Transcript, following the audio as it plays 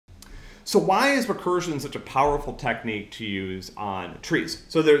So why is recursion such a powerful technique to use on trees?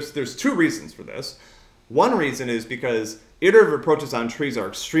 So there's two reasons for this. One reason is because iterative approaches on trees are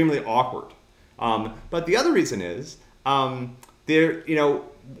extremely awkward. But the other reason is,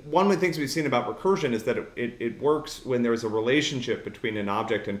 one of the things we've seen about recursion is that it works when there's a relationship between an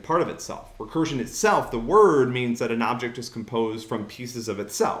object and part of itself. Recursion itself, the word, means that an object is composed from pieces of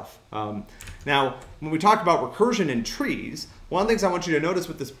itself. Now, when we talk about recursion in trees, one of the things I want you to notice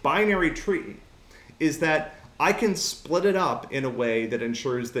with this binary tree is that I can split it up in a way that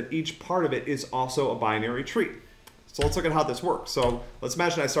ensures that each part of it is also a binary tree. So let's look at how this works. So let's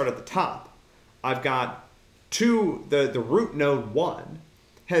imagine I start at the top. I've got the root node 1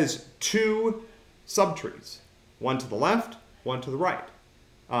 has two subtrees, one to the left, one to the right.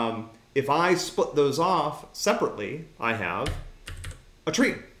 If I split those off separately, I have a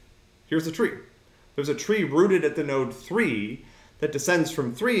tree. Here's a tree. There's a tree rooted at the node 3 that descends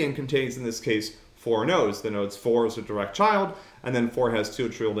from 3 and contains, in this case, 4 nodes. The nodes 4 is a direct child, and then 4 has 2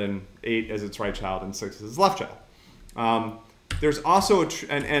 children, 8 as its right child, and 6 as its left child. There's also,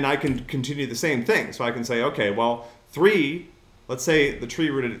 and I can continue the same thing. So I can say, okay, well, 3, let's say the tree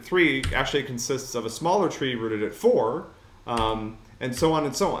rooted at 3 actually consists of a smaller tree rooted at 4, and so on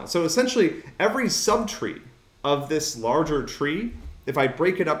and so on. So essentially, every subtree of this larger tree, if I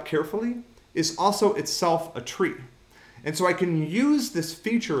break it up carefully, is also itself a tree. And so I can use this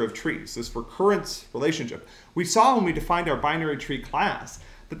feature of trees, this recurrence relationship. We saw when we defined our binary tree class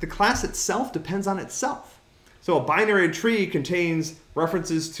that the class itself depends on itself. So a binary tree contains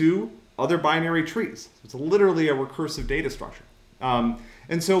references to other binary trees. It's literally a recursive data structure. And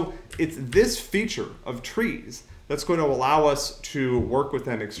so it's this feature of trees that's going to allow us to work with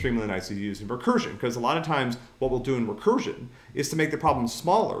them extremely nicely using recursion. Because a lot of times what we'll do in recursion is to make the problem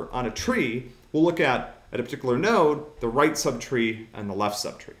smaller. On a tree, we'll look at a particular node, the right subtree and the left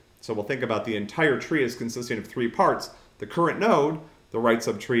subtree. So we'll think about the entire tree as consisting of 3 parts: the current node, the right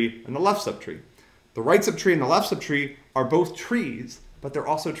subtree, and the left subtree. The right subtree and the left subtree are both trees, but they're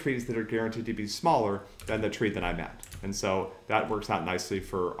also trees that are guaranteed to be smaller than the tree that I'm at. And so that works out nicely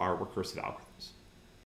for our recursive algorithm.